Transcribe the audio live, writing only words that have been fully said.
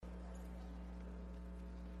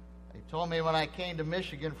They told me when I came to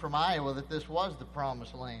Michigan from Iowa that this was the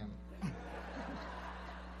promised land.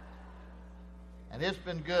 And it's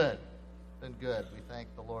been good. It's been good. We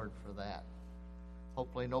thank the Lord for that.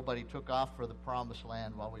 Hopefully nobody took off for the promised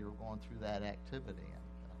land while we were going through that activity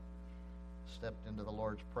and stepped into the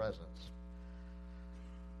Lord's presence.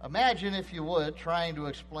 Imagine, if you would, trying to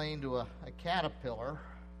explain to a caterpillar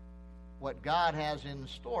what God has in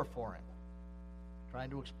store for him. Trying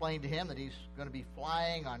to explain to him that he's going to be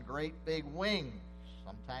flying on great big wings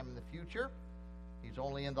sometime in the future. He's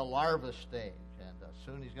only in the larva stage, and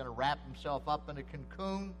soon he's going to wrap himself up in a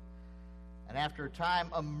cocoon, and after a time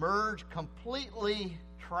emerge completely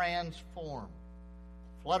transformed,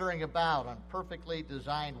 fluttering about on perfectly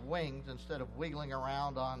designed wings instead of wiggling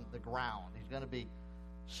around on the ground. He's going to be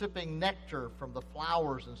sipping nectar from the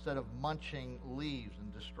flowers instead of munching leaves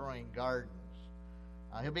and destroying gardens.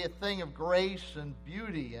 He'll be a thing of grace and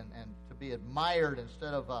beauty and to be admired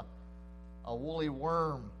instead of a woolly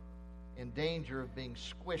worm in danger of being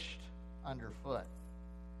squished underfoot.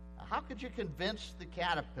 How could you convince the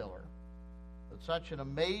caterpillar that such an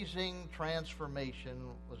amazing transformation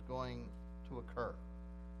was going to occur?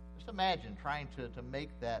 Just imagine trying to make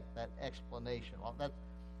that explanation. Well, that's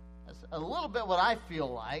a little bit what I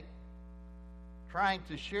feel like, trying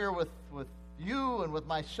to share with you and with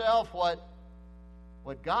myself what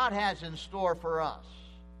God has in store for us.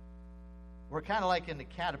 We're kind of like in the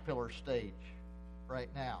caterpillar stage right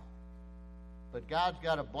now. But God's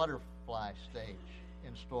got a butterfly stage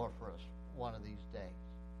in store for us one of these days.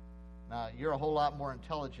 Now, you're a whole lot more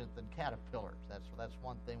intelligent than caterpillars. That's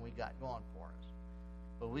one thing we got going for us.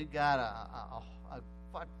 But we've got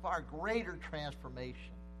a far greater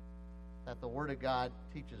transformation that the Word of God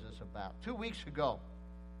teaches us about. 2 weeks ago,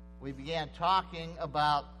 we began talking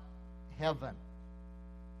about heaven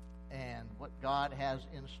and what God has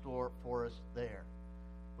in store for us there.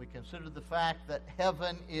 We considered the fact that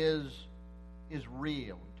heaven is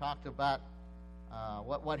real. We talked about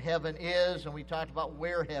what heaven is, and we talked about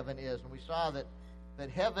where heaven is, and we saw that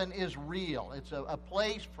heaven is real. It's a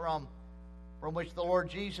place from which the Lord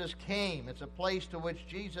Jesus came. It's a place to which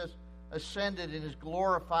Jesus ascended in his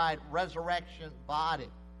glorified resurrection body.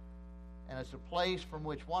 And it's a place from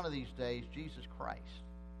which one of these days Jesus Christ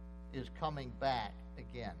is coming back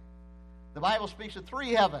again. The Bible speaks of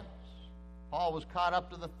 3 heavens. Paul was caught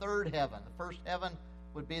up to the 3rd heaven. The first heaven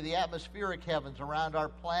would be the atmospheric heavens around our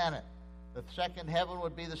planet. The second heaven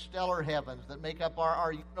would be the stellar heavens that make up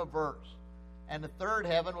our universe. And the 3rd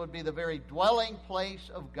heaven would be the very dwelling place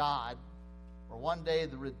of God, where one day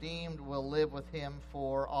the redeemed will live with him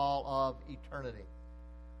for all of eternity.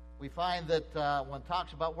 We find that when it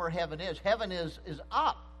talks about where heaven is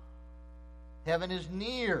up. Heaven is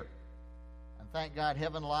near. And thank God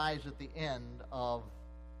heaven lies at the end of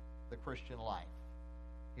the Christian life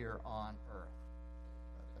here on earth.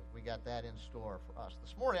 We got that in store for us.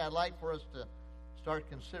 This morning I'd like for us to start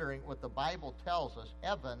considering what the Bible tells us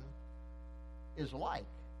heaven is like.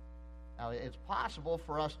 Now, it's possible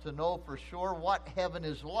for us to know for sure what heaven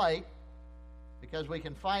is like because we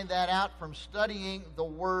can find that out from studying the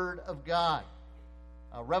Word of God.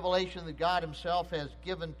 A revelation that God himself has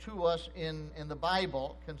given to us in the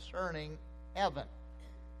Bible concerning heaven.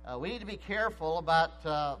 We need to be careful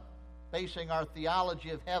about basing our theology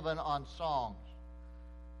of heaven on songs.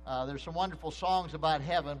 There's some wonderful songs about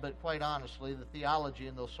heaven, but quite honestly, the theology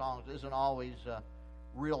in those songs isn't always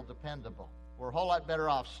real dependable. We're a whole lot better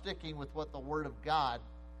off sticking with what the Word of God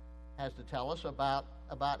has to tell us about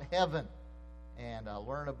heaven, and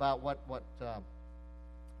learn about what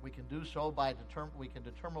we can do so by we can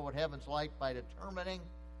determine what heaven's like by determining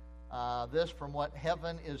this from what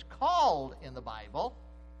heaven is called in the Bible,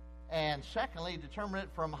 and secondly, determine it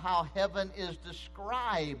from how heaven is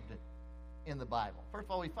described in the Bible. First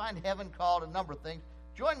of all, we find heaven called a number of things.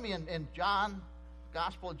 Join me in John,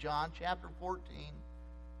 Gospel of John, chapter 14,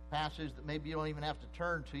 passage that maybe you don't even have to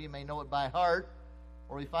turn to. You may know it by heart,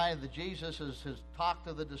 where we find that Jesus has talked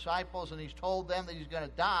to the disciples and he's told them that he's going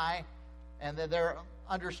to die, and that they're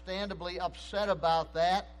understandably upset about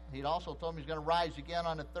that. He'd also told them he's going to rise again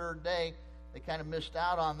on the 3rd day. They kind of missed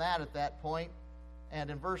out on that at that point. And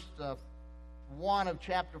in verse 1 of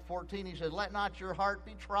chapter 14, he says, "Let not your heart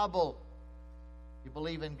be troubled. You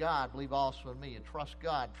believe in God, believe also in me. You trust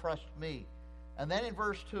God, trust me." And then in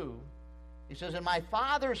verse 2, he says, "In my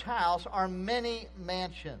Father's house are many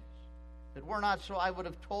mansions. If it were not so, I would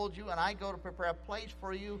have told you, and I go to prepare a place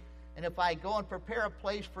for you. And if I go and prepare a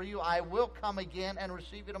place for you, I will come again and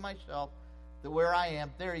receive you to myself, that where I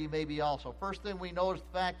am, there you may be also." First thing we know is the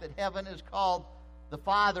fact that heaven is called the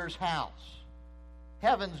Father's house.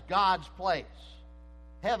 Heaven's God's place.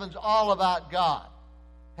 Heaven's all about God.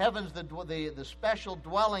 Heaven's the special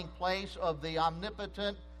dwelling place of the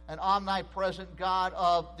omnipotent and omnipresent God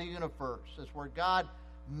of the universe. It's where God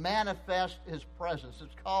manifests His presence.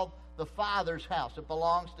 It's called the Father's house. It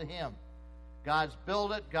belongs to Him. God's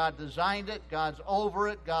built it. God designed it. God's over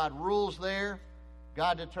it. God rules there.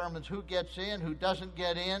 God determines who gets in, who doesn't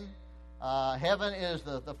get in. Heaven is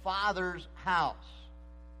the Father's house.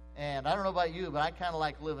 And I don't know about you, but I kind of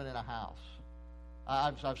like living in a house.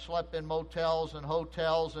 I've slept in motels and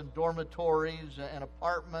hotels and dormitories and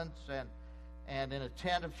apartments and in a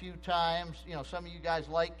tent a few times. You know, some of you guys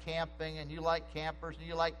like camping, and you like campers, and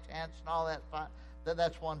you like tents and all that fun.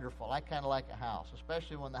 That's wonderful. I kind of like a house,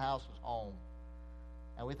 especially when the house is home.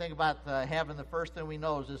 And we think about heaven, the first thing we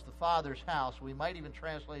know is the Father's house. We might even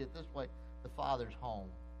translate it this way, the Father's home.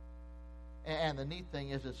 And the neat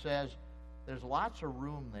thing is it says there's lots of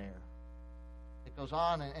room there. It goes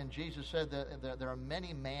on, and Jesus said that there are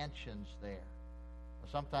many mansions there.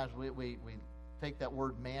 Sometimes we take that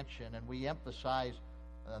word mansion and we emphasize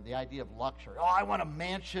the idea of luxury. Oh, I want a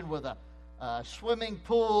mansion with a swimming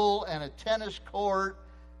pool and a tennis court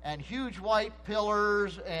and huge white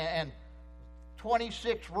pillars and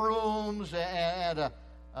 26 rooms and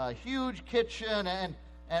a huge kitchen,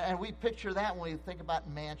 and we picture that when we think about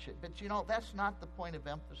mansion. But, you know, that's not the point of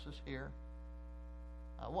emphasis here.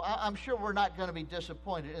 Well, I'm sure we're not going to be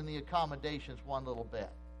disappointed in the accommodations one little bit.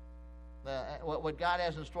 What God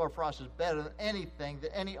has in store for us is better than anything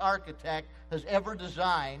that any architect has ever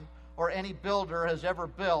designed or any builder has ever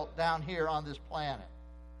built down here on this planet.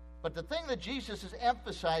 But the thing that Jesus is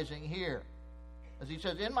emphasizing here, as He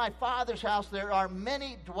says, in my Father's house there are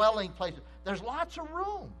many dwelling places. There's lots of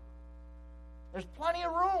room. There's plenty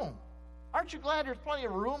of room. Aren't you glad there's plenty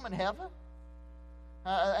of room in heaven?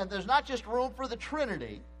 And there's not just room for the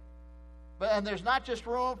Trinity, and there's not just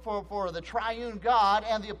room for the triune God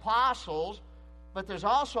and the apostles, but there's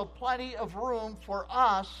also plenty of room for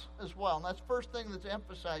us as well. And that's the first thing that's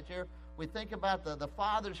emphasized here. We think about the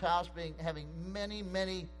Father's house having many,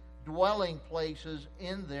 many dwelling places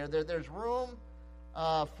in there. There's room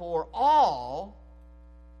for all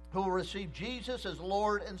who will receive Jesus as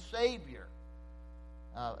Lord and Savior.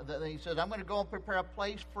 He says, I'm going to go and prepare a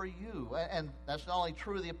place for you. And that's not only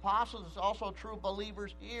true of the apostles, it's also true of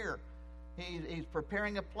believers here. He's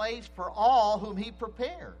preparing a place for all whom He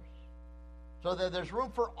prepares. So that there's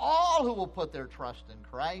room for all who will put their trust in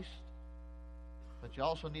Christ. But you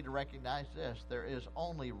also need to recognize this. There is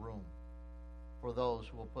only room for those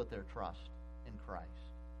who will put their trust in Christ.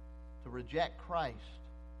 To reject Christ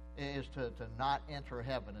is to not enter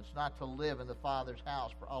heaven. It's not to live in the Father's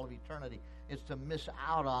house for all of eternity. It's to miss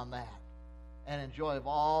out on that and enjoy of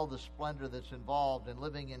all the splendor that's involved in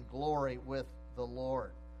living in glory with the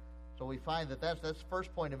Lord. So we find that's the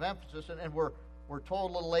first point of emphasis, and we're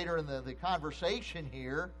told a little later in the conversation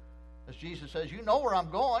here, as Jesus says, you know where I'm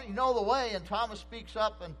going, you know the way, and Thomas speaks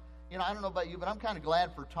up, and, you know, I don't know about you, but I'm kind of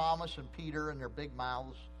glad for Thomas and Peter and their big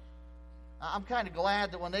mouths. I'm kind of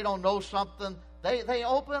glad that when they don't know something, they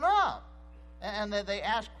open up, and they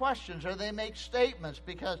ask questions, or they make statements,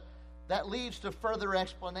 because that leads to further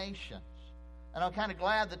explanations. And I'm kind of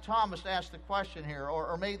glad that Thomas asked the question here,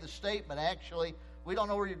 or made the statement, actually, we don't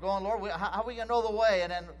know where you're going, Lord. How are we going to know the way?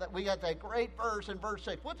 And then we got that great verse in verse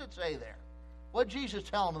 6. What's it say there? What did Jesus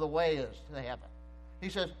tell him the way is to heaven? He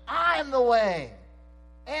says, I am the way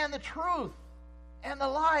and the truth and the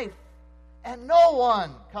life, and no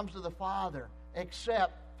one comes to the Father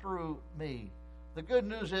except through me. The good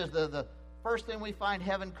news is the first thing we find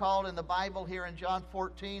heaven called in the Bible here in John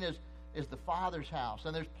 14 is the Father's house.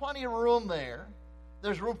 And there's plenty of room there.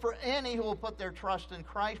 There's room for any who will put their trust in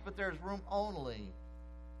Christ, but there's room only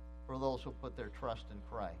for those who put their trust in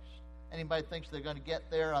Christ. Anybody thinks they're going to get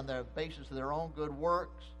there on the basis of their own good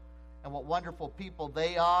works and what wonderful people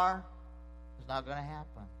they are, is not going to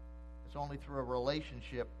happen. It's only through a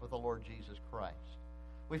relationship with the Lord Jesus Christ.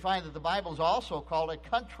 We find that the Bible is also called a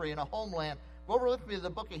country and a homeland. Go over with me to the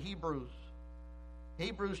book of Hebrews.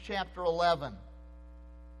 Hebrews chapter 11.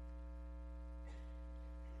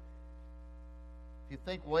 If you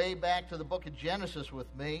think way back to the book of Genesis with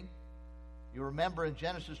me, you remember in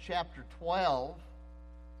Genesis chapter 12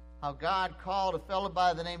 how God called a fellow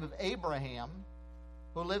by the name of Abraham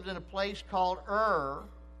who lived in a place called Ur.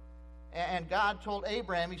 And God told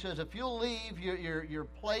Abraham, He says, if you'll leave your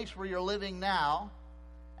place where you're living now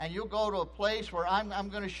and you'll go to a place where I'm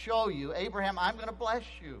going to show you, Abraham, I'm going to bless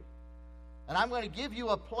you. And I'm going to give you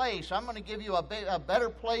a place. I'm going to give you a better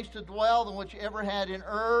place to dwell than what you ever had in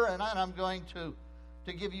Ur. And I'm going to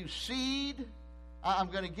give you seed.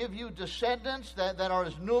 I'm going to give you descendants that are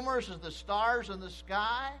as numerous as the stars in the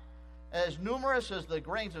sky, as numerous as the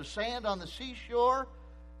grains of sand on the seashore.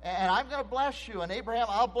 And I'm going to bless you. And Abraham,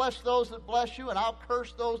 I'll bless those that bless you, and I'll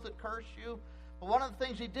curse those that curse you. But one of the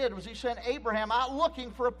things he did was he sent Abraham out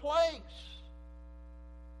looking for a place.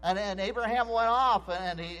 And Abraham went off,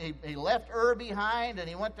 and he left Ur behind, and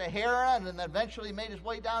he went to Haran, and then eventually made his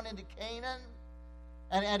way down into Canaan.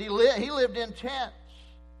 And he lived in tents.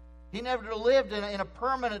 He never lived in a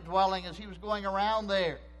permanent dwelling as he was going around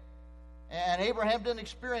there. And Abraham didn't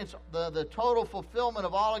experience the total fulfillment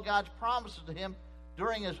of all of God's promises to him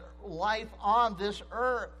during his life on this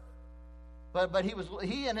earth. But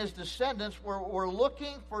he and his descendants were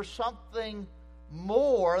looking for something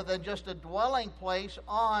more than just a dwelling place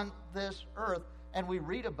on this earth. And we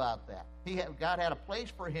read about that. God had a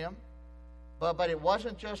place for him, but it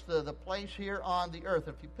wasn't just the place here on the earth.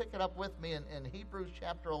 If you pick it up with me in Hebrews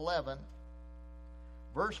chapter 11,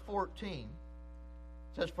 verse 14,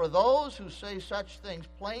 it says, "For those who say such things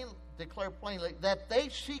declare plainly that they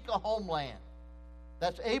seek a homeland."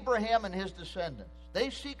 That's Abraham and his descendants. They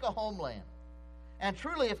seek a homeland. And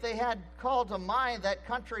truly, if they had called to mind that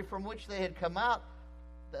country from which they had come out,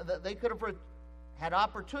 they could have had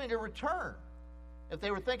opportunity to return. If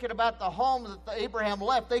they were thinking about the home that Abraham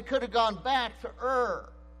left, they could have gone back to Ur.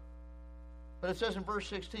 But it says in verse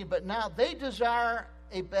 16, "But now they desire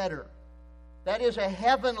a better, that is a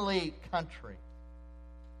heavenly country.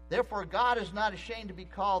 Therefore God is not ashamed to be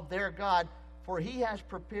called their God, for he has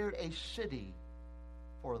prepared a city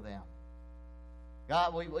for them."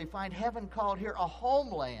 God, we find heaven called here a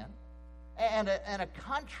homeland and a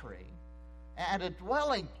country and a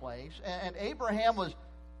dwelling place. And Abraham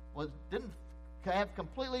didn't have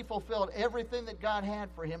completely fulfilled everything that God had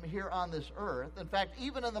for him here on this earth. In fact,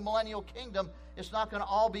 even in the millennial kingdom, it's not going to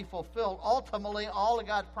all be fulfilled. Ultimately, all of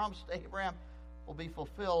God's promises to Abraham will be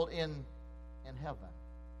fulfilled in heaven.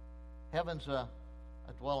 Heaven's a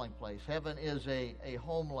dwelling place. Heaven is a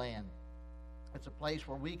homeland. It's a place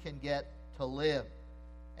where we can get to live.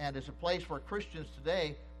 And it's a place where Christians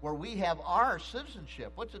today, where we have our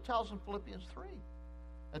citizenship. What's it tell us in Philippians 3?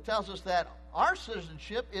 It tells us that our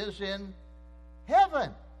citizenship is in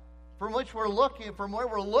heaven, from where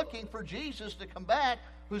we're looking for Jesus to come back,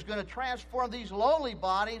 who's going to transform these lowly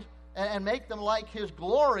bodies and make them like his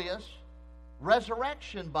glorious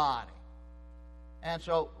resurrection body. And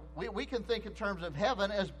so we can think in terms of heaven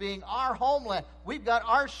as being our homeland. We've got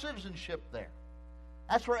our citizenship there.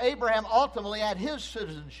 That's where Abraham ultimately had his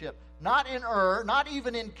citizenship. Not in Ur, not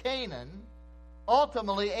even in Canaan.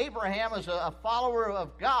 Ultimately, Abraham is a follower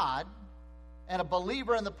of God and a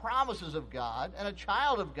believer in the promises of God and a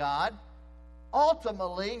child of God.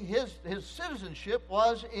 Ultimately, his citizenship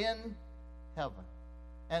was in heaven.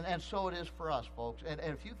 And so it is for us, folks. And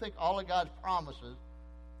if you think all of God's promises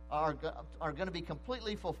are going to be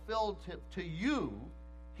completely fulfilled to you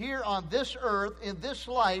here on this earth, in this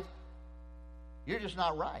life, you're just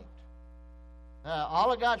not right.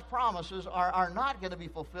 All of God's promises are not going to be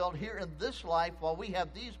fulfilled here in this life while we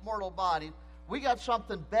have these mortal bodies. We got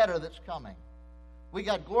something better that's coming. We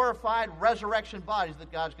got glorified resurrection bodies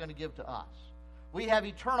that God's going to give to us. We have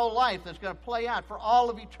eternal life that's going to play out for all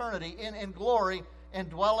of eternity in glory and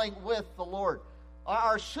dwelling with the Lord.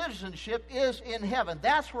 Our citizenship is in heaven.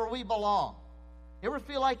 That's where we belong. You ever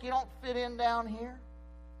feel like you don't fit in down here?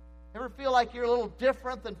 Ever feel like you're a little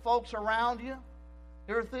different than folks around you?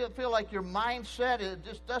 You ever feel like your mindset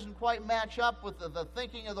just doesn't quite match up with the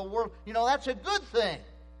thinking of the world? You know, that's a good thing.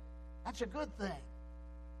 That's a good thing.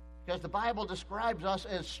 Because the Bible describes us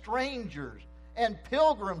as strangers and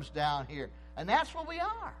pilgrims down here. And that's what we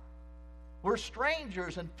are. We're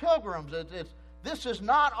strangers and pilgrims. This is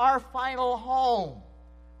not our final home.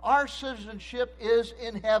 Our citizenship is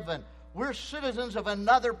in heaven. We're citizens of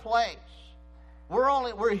another place.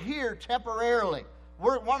 We're here temporarily.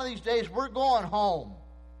 One of these days we're going home.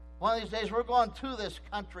 One of these days we're going to this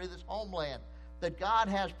country, this homeland that God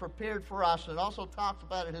has prepared for us. And it also talks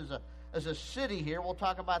about it as a city here. We'll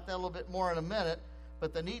talk about that a little bit more in a minute.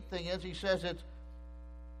 But the neat thing is, he says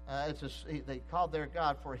they called their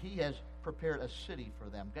God, for he has prepared a city for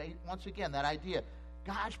them. Once again, that idea,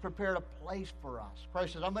 God's prepared a place for us.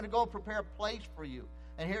 Christ says, I'm going to go prepare a place for you.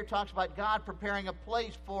 And here it talks about God preparing a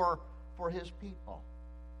place for his people.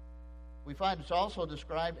 We find it's also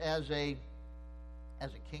described as a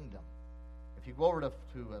kingdom. If you go over to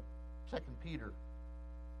 2 Peter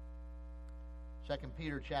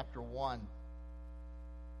chapter 1,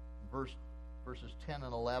 verses 10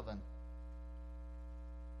 and 11.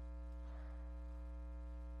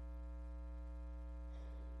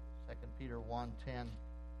 2 Peter 1:10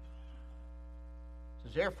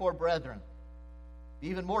 says, "Therefore, brethren, be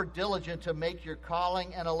even more diligent to make your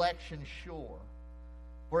calling and election sure.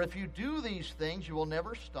 For if you do these things, you will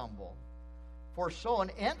never stumble. For so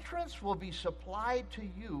an entrance will be supplied to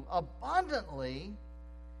you abundantly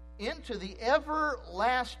into the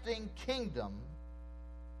everlasting kingdom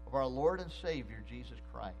of our Lord and Savior, Jesus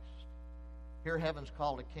Christ. Here heaven's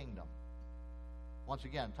called a kingdom. Once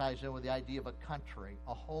again, it ties in with the idea of a country,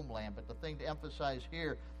 a homeland. But the thing to emphasize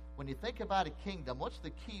here, when you think about a kingdom, what's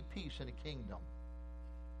the key piece in a kingdom?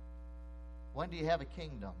 When do you have a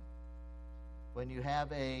kingdom? When you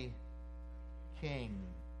have a king.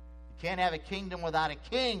 You can't have a kingdom without a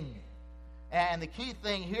king. And the key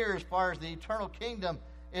thing here as far as the eternal kingdom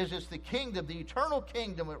is it's the kingdom, the eternal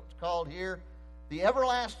kingdom, it's called here, the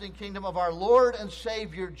everlasting kingdom of our Lord and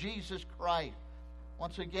Savior, Jesus Christ.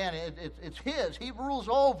 Once again, it's His. He rules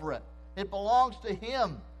over it. It belongs to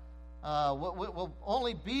Him. We'll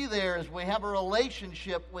only be there as we have a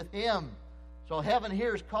relationship with Him. So heaven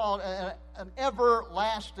here is called an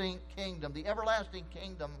everlasting kingdom, the everlasting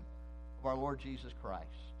kingdom of our Lord Jesus Christ.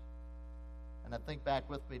 And I think back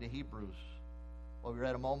with me to Hebrews, what we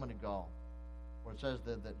read a moment ago, where it says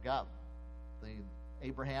that God,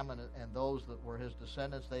 Abraham and those that were his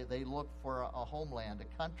descendants, they looked for a homeland,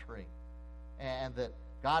 a country, and that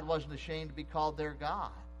God wasn't ashamed to be called their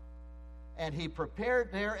God. And He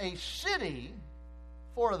prepared there a city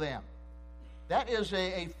for them. That is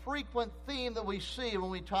a frequent theme that we see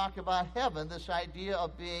when we talk about heaven, this idea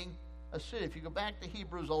of being a city. If you go back to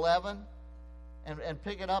Hebrews 11 and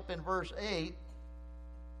pick it up in verse 8,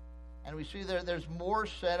 and we see there's more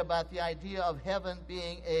said about the idea of heaven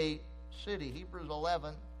being a city. Hebrews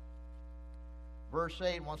 11, verse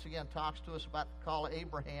 8, once again talks to us about the call of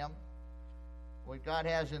Abraham. What God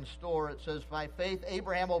has in store, it says, by faith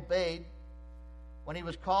Abraham obeyed when he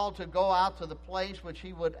was called to go out to the place which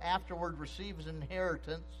he would afterward receive as an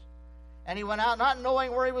inheritance. And he went out not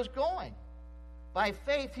knowing where he was going. By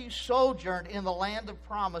faith he sojourned in the land of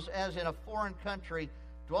promise as in a foreign country,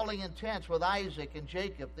 dwelling in tents with Isaac and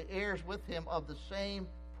Jacob, the heirs with him of the same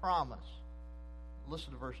promise.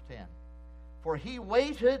 Listen to verse 10. For he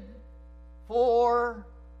waited for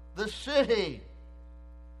the city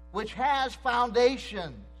which has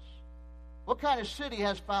foundations. What kind of city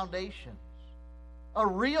has foundations? A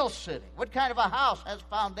real city. What kind of a house has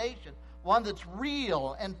foundation? One that's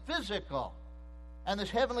real and physical. And this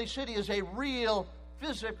heavenly city is a real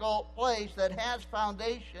physical place that has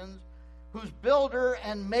foundations, whose builder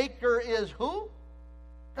and maker is who?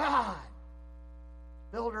 God.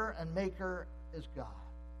 Builder and maker is God.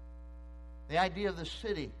 The idea of the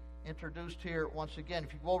city introduced here once again.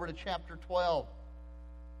 If you go over to chapter 12,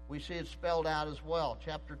 we see it spelled out as well.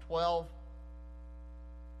 Chapter 12,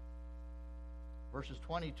 verses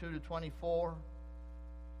 22 to 24.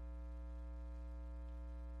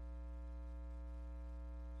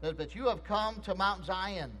 It says, but you have come to Mount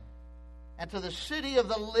Zion and to the city of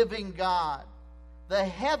the living God, the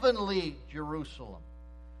heavenly Jerusalem,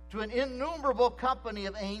 to an innumerable company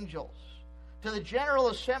of angels, to the general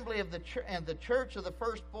assembly of the church of the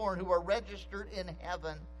firstborn who are registered in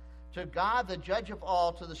heaven, to God the judge of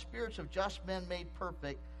all, to the spirits of just men made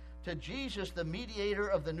perfect, to Jesus the mediator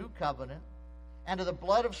of the new covenant, and to the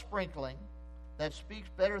blood of sprinkling that speaks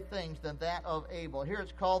better things than that of Abel. Here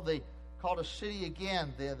it's called a city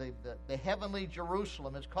again, the heavenly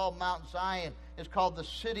Jerusalem. It's called Mount Zion. It's called the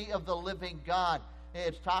city of the living God.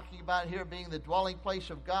 It's talking about here being the dwelling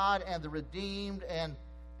place of God and the redeemed and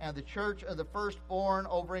the church of the firstborn.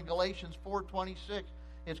 Over in Galatians 4:26,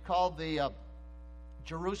 it's called the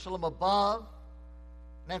Jerusalem above.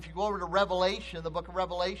 And then if you go over to Revelation, the book of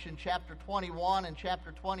Revelation, chapter 21 and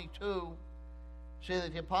chapter 22, see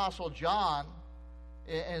that the Apostle John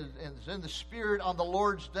is in the Spirit on the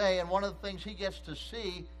Lord's day, and one of the things he gets to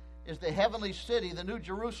see is the heavenly city, the New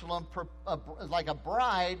Jerusalem, like a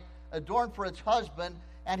bride adorned for its husband,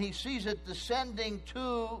 and he sees it descending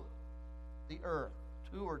to the earth,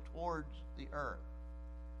 to or towards the earth.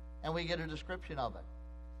 And we get a description of it.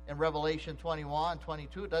 In Revelation 21,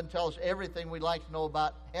 22, it doesn't tell us everything we'd like to know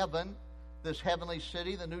about heaven, this heavenly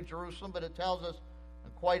city, the New Jerusalem, but it tells us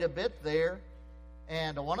quite a bit there.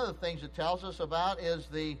 And one of the things it tells us about is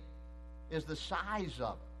the size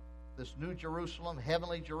of it. This New Jerusalem,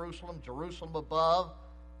 heavenly Jerusalem, Jerusalem above,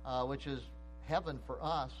 which is heaven for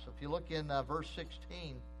us. If you look in verse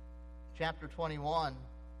 16, chapter 21,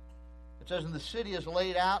 it says, and the city is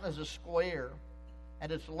laid out as a square,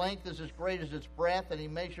 and its length is as great as its breadth, and he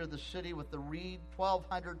measured the city with the reed,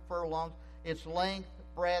 1,200 furlongs. Its length,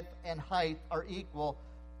 breadth, and height are equal.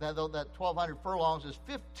 That 1,200 furlongs is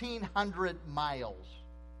 1,500 miles.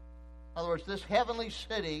 In other words, this heavenly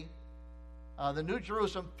city, the New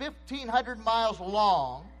Jerusalem, 1,500 miles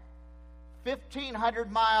long,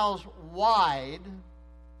 1,500 miles wide,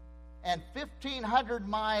 and 1,500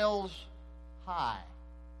 miles high.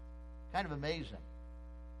 Kind of amazing.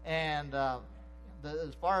 And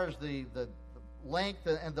as far as the length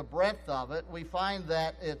and the breadth of it, we find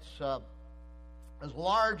that it's as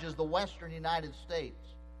large as the western United States.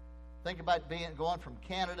 Think about going from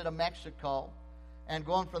Canada to Mexico and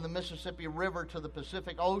going from the Mississippi River to the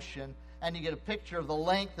Pacific Ocean, and you get a picture of the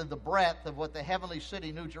length and the breadth of what the heavenly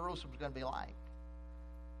city, New Jerusalem, is going to be like.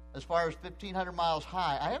 As far as 1,500 miles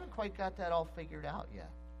high, I haven't quite got that all figured out yet.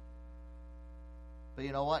 But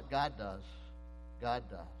you know what? God does. God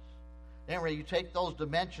does. Anyway, you take those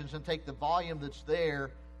dimensions and take the volume that's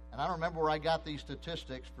there, and I don't remember where I got these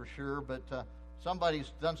statistics for sure, but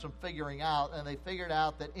somebody's done some figuring out, and they figured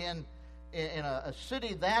out that in a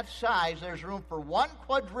city that size, there's room for 1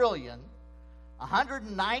 quadrillion,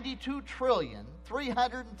 192 trillion,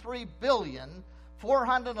 303 billion,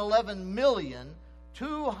 411 million,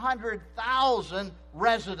 200,000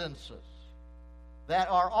 residences that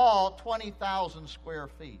are all 20,000 square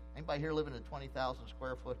feet. Anybody here living in a 20,000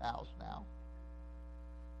 square foot house now?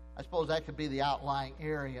 I suppose that could be the outlying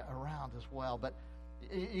area around as well. But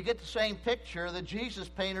you get the same picture that Jesus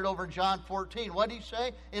painted over in John 14. What did he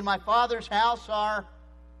say? In my Father's house are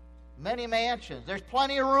many mansions. There's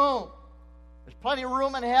plenty of room. There's plenty of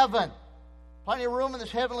room in heaven. Plenty of room in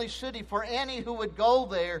this heavenly city for any who would go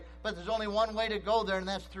there. But there's only one way to go there, and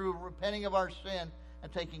that's through repenting of our sin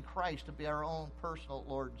and taking Christ to be our own personal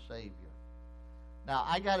Lord and Savior. Now,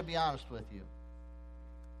 I got to be honest with you.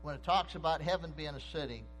 When it talks about heaven being a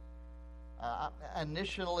city,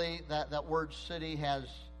 initially that word city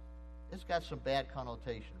it's got some bad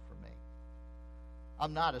connotation for me.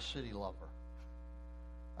 I'm not a city lover.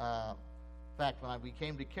 In fact, when we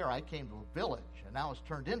came to Care, I came to a village, and now it's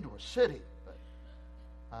turned into a city. But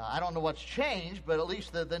I don't know what's changed, but at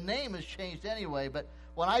least the name has changed anyway. But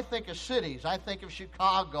when I think of cities, I think of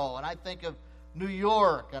Chicago, and I think of New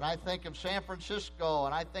York, and I think of San Francisco,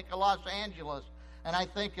 and I think of Los Angeles, and I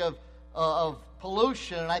think of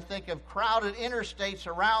pollution, and I think of crowded interstates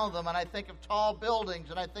around them, and I think of tall buildings,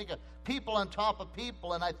 and I think of people on top of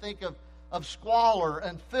people, and I think of squalor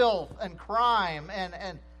and filth and crime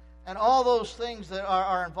and all those things that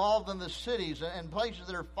are involved in the cities and places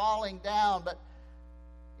that are falling down. But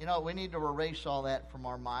you know, we need to erase all that from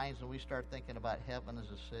our minds, and we start thinking about heaven as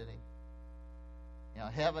a city. You know,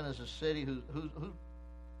 heaven is a city who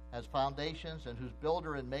has foundations and whose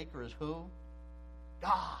builder and maker is who?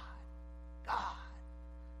 God.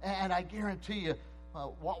 And I guarantee you,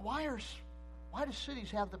 why do cities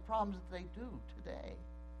have the problems that they do today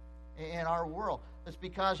in our world? It's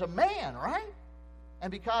because of man, right? And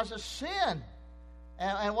because of sin.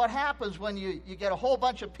 And what happens when you get a whole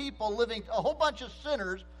bunch of people living, a whole bunch of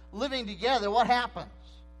sinners living together, what happens?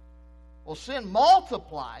 Well, sin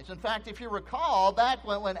multiplies. In fact, if you recall, back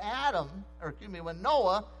when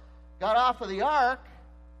Noah got off of the ark,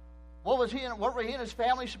 what were he and his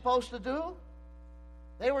family supposed to do?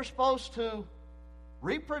 They were supposed to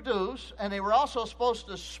reproduce, and they were also supposed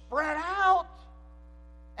to spread out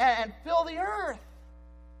and fill the earth.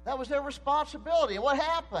 That was their responsibility. And what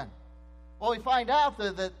happened? Well, we find out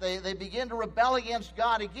that they begin to rebel against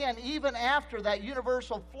God again, even after that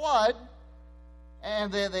universal flood.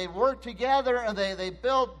 And they work together, and they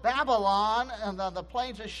build Babylon and the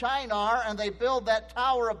plains of Shinar, and they build that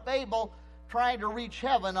Tower of Babel, trying to reach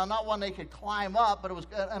heaven. Now, not one they could climb up, but it was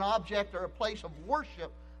an object or a place of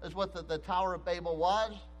worship is what the Tower of Babel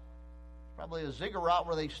was. Probably a ziggurat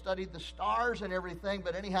where they studied the stars and everything,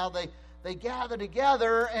 but anyhow, they gather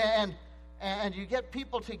together, and you get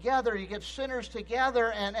people together, you get sinners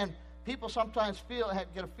together, and people sometimes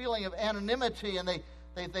get a feeling of anonymity, and they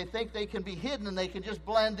think they can be hidden, and they can just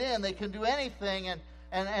blend in, they can do anything,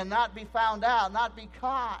 and not be found out, not be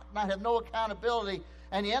caught, not have no accountability,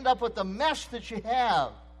 and you end up with the mess that you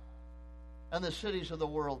have in the cities of the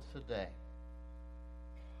world today.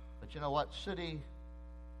 But you know what?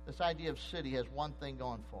 This idea of city has one thing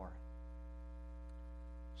going for it.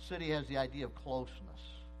 City has the idea of closeness.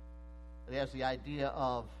 It has the idea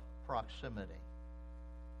of proximity.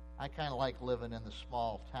 I kind of like living in the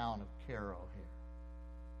small town of Cairo here.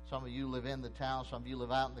 Some of you live in the town, some of you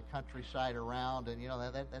live out in the countryside around, and you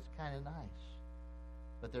know that's kind of nice.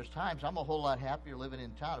 But there's times I'm a whole lot happier living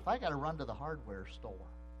in town. If I got to run to the hardware store,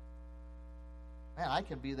 man, I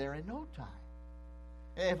can be there in no time.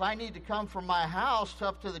 If I need to come from my house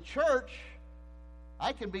up to the church,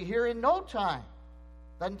 I can be here in no time.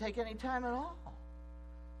 Doesn't take any time at all.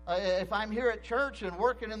 If I'm here at church and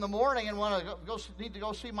working in the morning and want to need to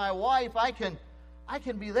go see my wife, I can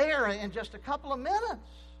be there in just a couple of minutes.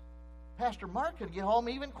 Pastor Mark could get home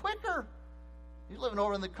even quicker. He's living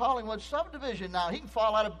over in the Collingwood subdivision now. He can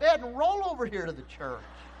fall out of bed and roll over here to the church.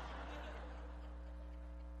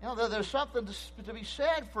 You know, there's something to be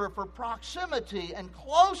said for proximity and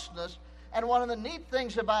closeness. And one of the neat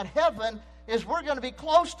things about heaven is we're going to be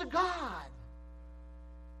close to God.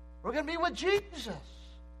 We're going to be with Jesus.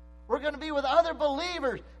 We're going to be with other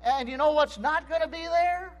believers. And you know what's not going to be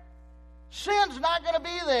there? Sin's not going to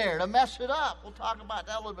be there to mess it up. We'll talk about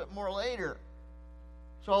that a little bit more later.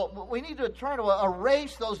 So we need to try to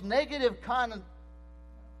erase those negative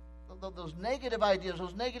those negative ideas,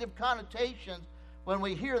 those negative connotations when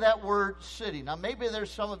we hear that word city. Now, maybe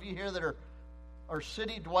there's some of you here that are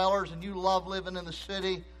city dwellers and you love living in the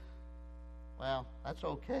city. Well, that's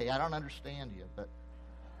okay. I don't understand you, but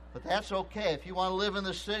that's okay. If you want to live in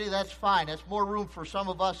the city, that's fine. That's more room for some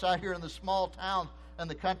of us out here in the small towns and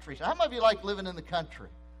the country. So how many of you like living in the country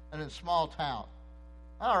and in small town?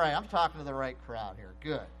 All right, I'm talking to the right crowd here.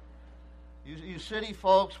 Good. You city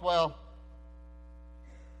folks, well,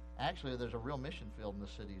 actually, there's a real mission field in the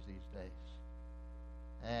cities these days.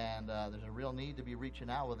 And there's a real need to be reaching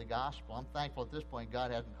out with the gospel. I'm thankful at this point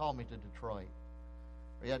God hasn't called me to Detroit.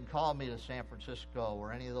 Or He hasn't called me to San Francisco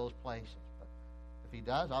or any of those places. But if He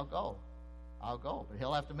does, I'll go. I'll go. But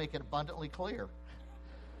He'll have to make it abundantly clear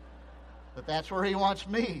that that's where He wants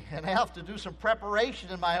me. And I have to do some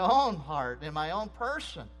preparation in my own heart, in my own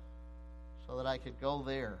person, so that I could go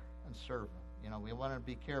there and serve Him. You know, we want to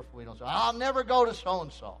be careful. We don't say, I'll never go to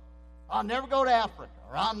so-and-so. I'll never go to Africa.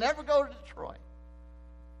 Or I'll never go to Detroit.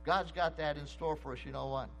 God's got that in store for us. You know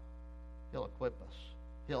what? He'll equip us.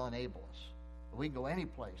 He'll enable us. We can go any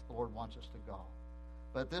place the Lord wants us to go.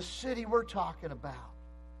 But this city we're talking about,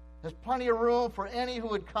 there's plenty of room for any who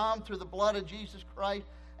would come through the blood of Jesus Christ,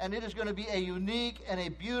 and it is going to be a unique and a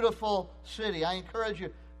beautiful city. I encourage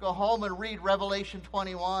you, go home and read Revelation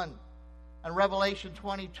 21 and Revelation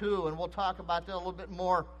 22, and we'll talk about that a little bit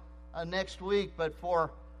more next week. But for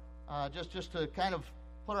just to kind of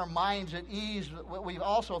put our minds at ease, we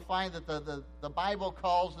also find that the Bible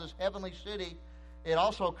calls this heavenly city, it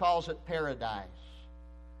also calls it paradise.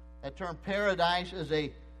 That term paradise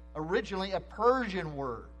is originally a Persian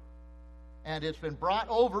word. And it's been brought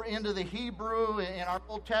over into the Hebrew in our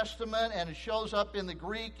Old Testament, and it shows up in the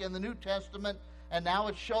Greek in the New Testament, and now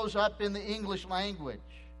it shows up in the English language.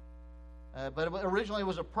 But it originally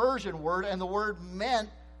was a Persian word, and the word meant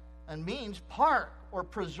and means park, or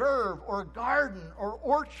preserve, or garden, or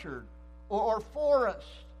orchard, or forest,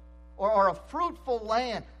 or a fruitful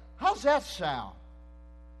land. How's that sound?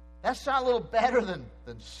 That sound a little better than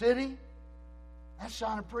city? That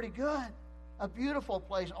sounded pretty good. A beautiful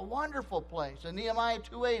place, a wonderful place. In Nehemiah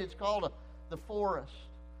 2:8, it's called the forest.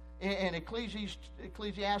 In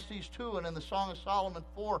Ecclesiastes 2 and in the Song of Solomon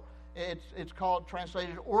 4, it's called,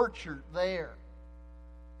 translated, orchard there.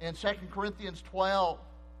 In 2 Corinthians 12,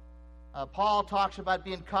 Paul talks about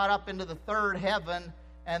being caught up into the third heaven,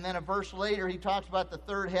 and then a verse later he talks about the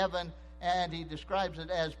third heaven, and he describes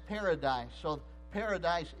it as paradise. So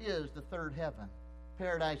paradise is the third heaven.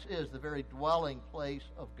 Paradise is the very dwelling place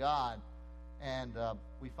of God. And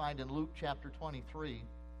we find in Luke chapter 23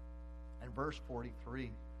 and verse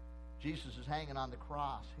 43, Jesus is hanging on the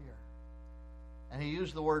cross here. And he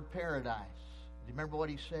used the word paradise. Do you remember what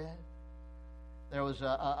he said? There was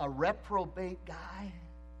a reprobate guy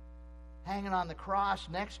hanging on the cross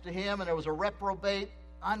next to him, and there was a reprobate,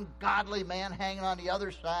 ungodly man hanging on the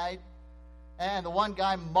other side. And the one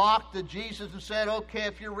guy mocked at Jesus and said, okay,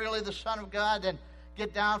 if you're really the Son of God, then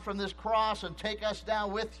get down from this cross and take us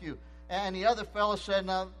down with you. And the other fellow said,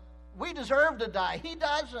 no, we deserve to die. He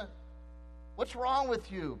doesn't. What's wrong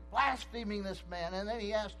with you? Blaspheming this man. And then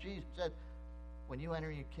he asked Jesus, said, when you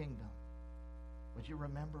enter your kingdom, would you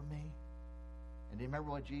remember me? And do you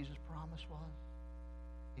remember what Jesus' promise was?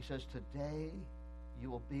 He says, today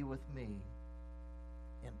you will be with me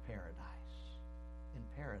in paradise. In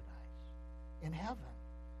paradise. In heaven.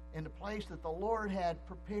 In the place that the Lord had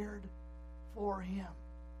prepared for him.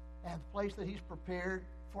 And the place that he's prepared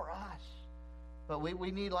for us. But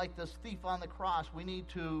we need, like this thief on the cross, we need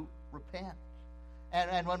to repent.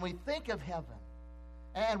 And when we think of heaven,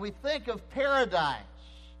 and we think of paradise,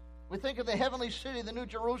 we think of the heavenly city, the New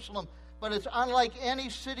Jerusalem, but it's unlike any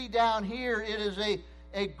city down here. It is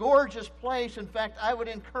a gorgeous place. In fact, I would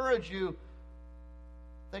encourage you,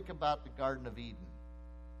 think about the Garden of Eden.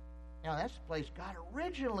 Now, that's the place God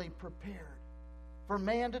originally prepared for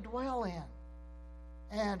man to dwell in.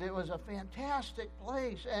 And it was a fantastic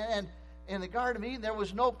place. And in the Garden of Eden, there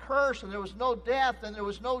was no curse, and there was no death, and there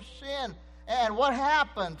was no sin. And what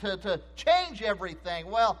happened to change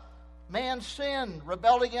everything? Well, man sinned,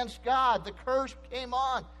 rebelled against God. The curse came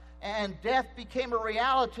on, and death became a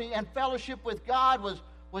reality, and fellowship with God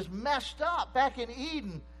was messed up back in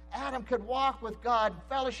Eden. Adam could walk with God,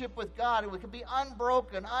 fellowship with God, and we could be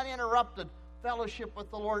unbroken, uninterrupted fellowship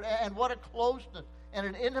with the Lord. And what a closeness and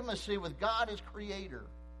an intimacy with God as Creator.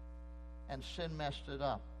 And sin messed it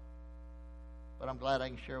up. But I'm glad I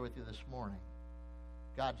can share with you this morning,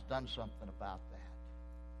 God's done something about that.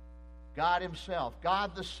 God Himself,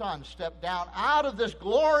 God the Son, stepped down out of this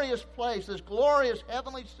glorious place, this glorious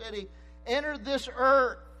heavenly city, entered this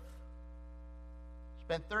earth,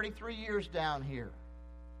 spent 33 years down here.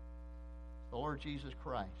 The Lord Jesus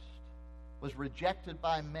Christ was rejected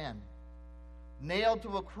by men, nailed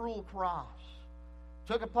to a cruel cross,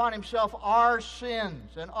 took upon Himself our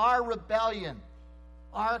sins and our rebellion,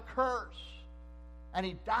 our curse, and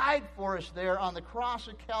He died for us there on the cross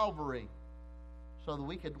of Calvary so that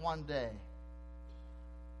we could one day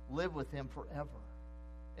live with Him forever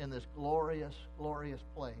in this glorious, glorious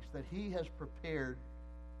place that He has prepared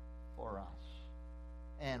for us.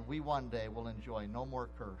 And we one day will enjoy no more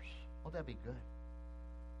curse. Won't that be good?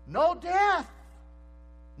 No death.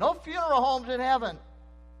 No funeral homes in heaven.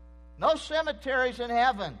 No cemeteries in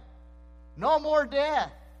heaven. No more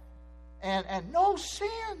death. And no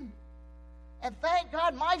sin. And thank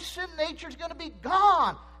God my sin nature is going to be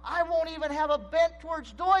gone. I won't even have a bent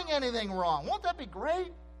towards doing anything wrong. Won't that be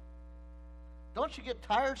great? Don't you get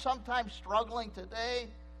tired sometimes struggling today?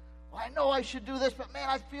 Well, I know I should do this, but man,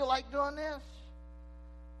 I feel like doing this.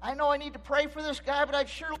 I know I need to pray for this guy, but I'd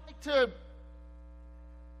sure like to,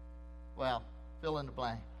 well, fill in the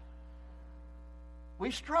blank. We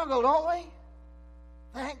struggle, don't we?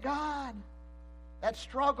 Thank God. That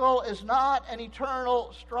struggle is not an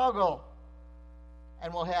eternal struggle.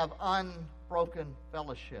 And we'll have unbroken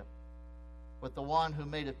fellowship with the one who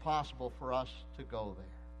made it possible for us to go there.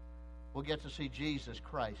 We'll get to see Jesus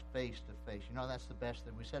Christ face to face. You know, that's the best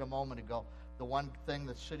thing. We said a moment ago, the one thing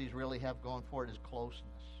that cities really have going for it is closeness,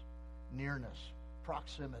 nearness,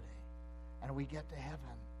 proximity. And we get to heaven,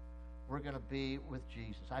 we're going to be with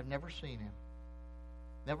Jesus. I've never seen Him.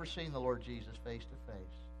 Never seen the Lord Jesus face to face.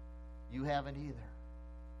 You haven't either.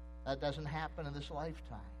 That doesn't happen in this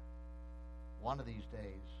lifetime. One of these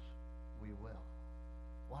days, we will.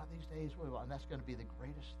 One of these days, we will. And that's going to be the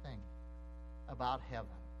greatest thing about heaven.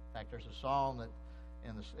 In fact, there's a song that,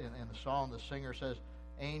 in the song, the singer says,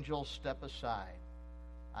 "Angels, step aside.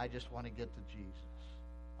 I just want to get to Jesus.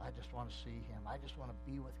 I just want to see Him. I just want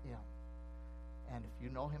to be with Him." And if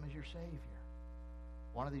you know Him as your Savior,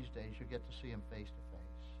 one of these days you'll get to see Him face to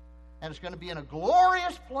face. And it's going to be in a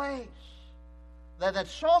glorious place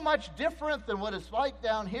that's so much different than what it's like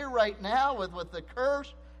down here right now with the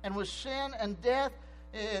curse and with sin and death.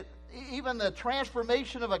 Even the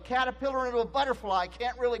transformation of a caterpillar into a butterfly, I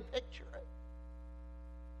can't really picture it.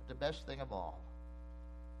 But the best thing of all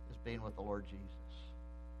is being with the Lord Jesus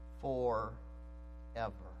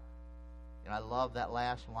forever. And I love that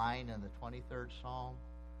last line in the 23rd Psalm.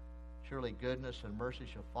 Surely goodness and mercy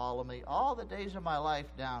shall follow me all the days of my life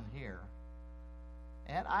down here.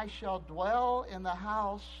 And I shall dwell in the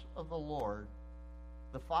house of the Lord,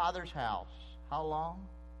 the Father's house. How long?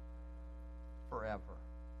 Forever.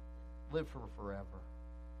 Live for forever.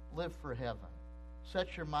 Live for heaven.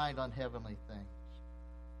 Set your mind on heavenly things.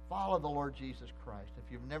 Follow the Lord Jesus Christ.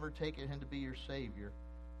 If you've never taken Him to be your Savior,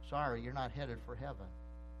 sorry, you're not headed for heaven.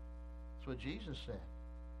 That's what Jesus said.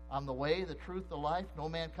 I'm the way, the truth, the life. No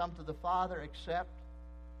man come to the Father except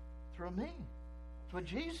through me. That's what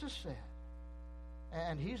Jesus said.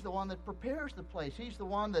 And He's the one that prepares the place. He's the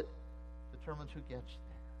one that determines who gets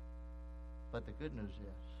there. But the good news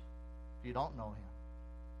is, if you don't know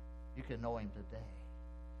Him, you can know Him today.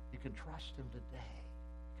 You can trust Him today.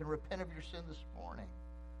 You can repent of your sin this morning.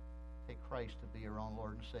 Take Christ to be your own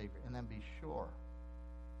Lord and Savior. And then be sure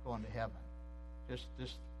going to heaven.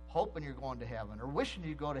 Just hoping you're going to heaven or wishing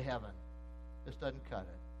you go to heaven. This doesn't cut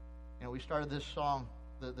it. You know, we started this song,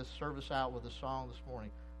 this service out with a song this morning.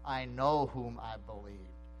 I know whom I believe.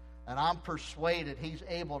 And I'm persuaded He's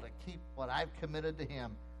able to keep what I've committed to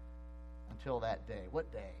Him until that day.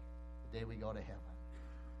 What day? The day we go to heaven.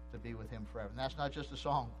 To be with Him forever. And that's not just a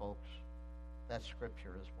song, folks. That's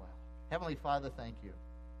Scripture as well. Heavenly Father, thank You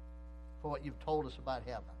for what You've told us about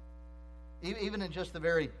heaven. Even in just the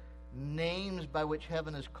very names by which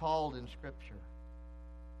heaven is called in Scripture.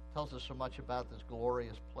 It tells us so much about this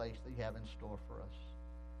glorious place that You have in store for us.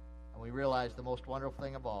 And we realize the most wonderful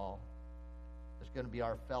thing of all is going to be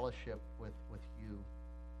our fellowship with You.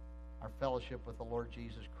 Our fellowship with the Lord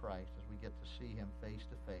Jesus Christ as we get to see Him face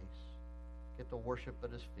to face. Get to worship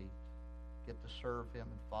at His feet, get to serve Him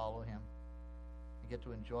and follow Him, and get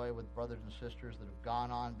to enjoy with brothers and sisters that have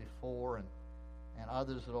gone on before and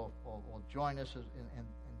others that will join us in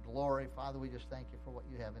glory. Father, we just thank You for what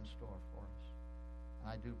You have in store for us.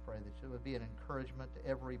 And I do pray that it would be an encouragement to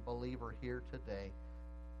every believer here today,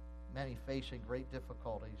 many facing great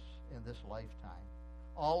difficulties in this lifetime.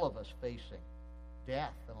 All of us facing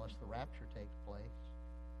death unless the rapture takes place.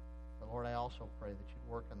 But Lord, I also pray that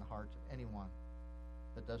you'd work in the hearts of anyone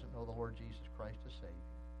that doesn't know the Lord Jesus Christ as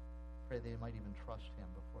Savior. Pray they might even trust him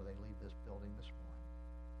before they leave this building this morning.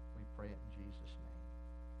 We pray it in Jesus'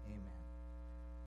 name. Amen.